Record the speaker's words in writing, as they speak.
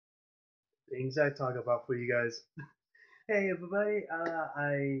things I talk about for you guys. Hey everybody,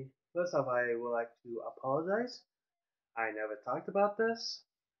 I first off I would like to apologize. I never talked about this.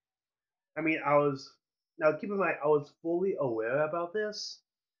 I mean, I was now keep in mind I was fully aware about this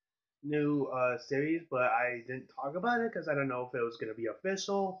new series, but I didn't talk about it because I don't know if it was gonna be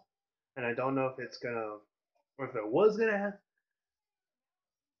official, and I don't know if it's gonna or if it was gonna.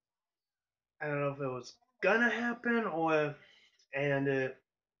 I don't know if it was gonna happen or and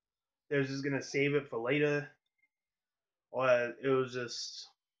they're just gonna save it for later, or it was just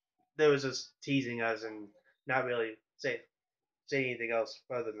they was just teasing us and not really say anything else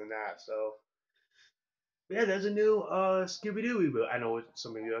further than that. So yeah, there's a new Scooby Doo reboot. I know what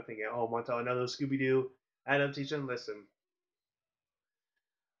some of you are thinking. Oh, want to another Scooby Doo adaptation? Listen,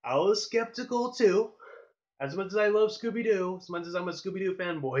 I was skeptical too. As much as I love Scooby Doo, as much as I'm a Scooby Doo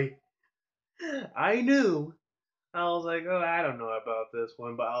fanboy, I knew. I was like, oh, I don't know about this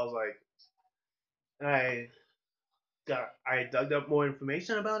one, but I was like, I I dug up more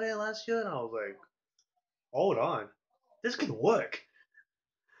information about it last year, and I was like, hold on, this could work.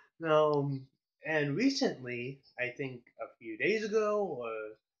 Um, and recently, I think a few days ago or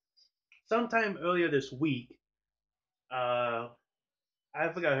sometime earlier this week, uh, I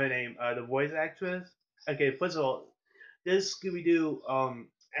forgot her name, the voice actress. Okay, first of all, this Scooby Doo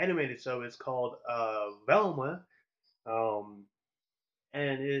animated show is called Velma, um,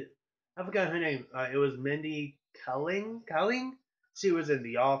 and it I forgot her name. It was Mindy Kaling. Kaling. She was in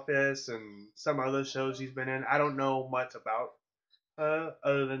The Office and some other shows she's been in. I don't know much about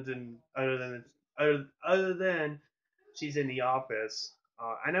other than she's in The Office.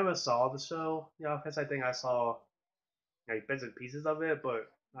 I never saw the show The Office. I think I saw like bits and pieces of it,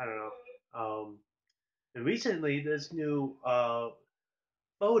 but I don't know. And recently, this new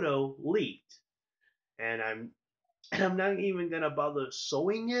photo leaked, and I'm not even gonna bother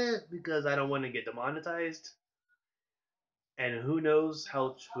showing it because I don't want to get demonetized. And who knows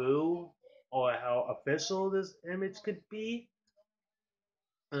how true or how official this image could be.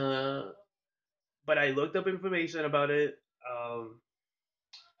 Uh, but I looked up information about it.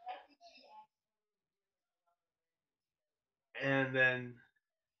 And then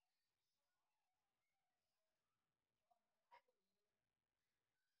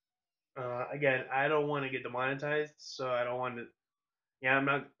again, I don't want to get demonetized, so I don't want to. Yeah, I'm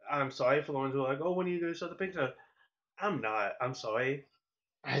not. I'm sorry for the ones who are like, "Oh, when are you gonna show the picture?" I'm not. I'm sorry.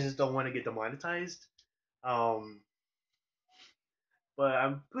 I just don't want to get demonetized. Um, but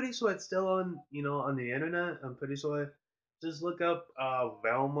I'm pretty sure it's still on, on the internet. I'm pretty sure. Just look up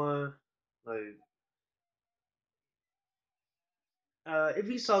Velma. Like, if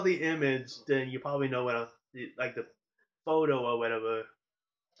you saw the image, then you probably know what like the photo or whatever.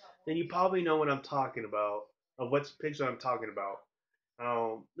 Then you probably know what I'm talking about, of what picture I'm talking about.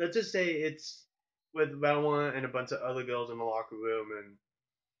 Let's just say it's with Velma and a bunch of other girls in the locker room, and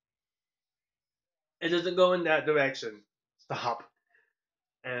it doesn't go in that direction. Stop.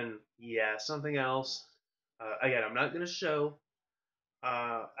 And yeah, something else. Again, I'm not gonna show.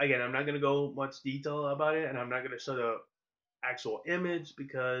 Again, I'm not gonna go much detail about it, and I'm not gonna show the actual image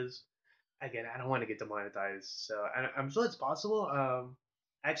because again, I don't want to get demonetized. So I'm sure it's possible.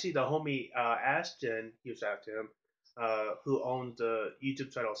 Actually, the homie Ashton, huge shout out to him, who owns the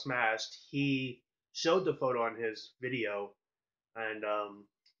YouTube channel Smashed, he showed the photo on his video, and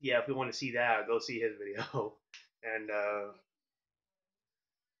yeah, if you want to see that, go see his video, and uh,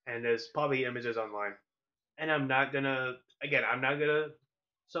 and there's probably images online. And I'm not gonna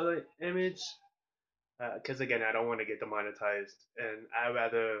show the image because again, I don't want to get demonetized, and I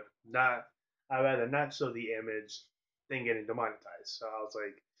rather not show the image than getting demonetized. So I was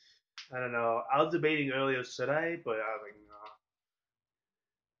like, I don't know. I was debating earlier, should I? But I was like,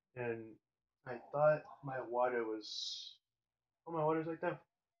 no. And I thought my water was. Oh, my water's right there.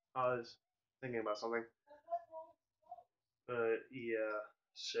 I was thinking about something, but yeah,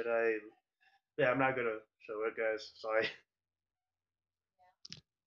 should I? Yeah, I'm not gonna show it, guys. Sorry.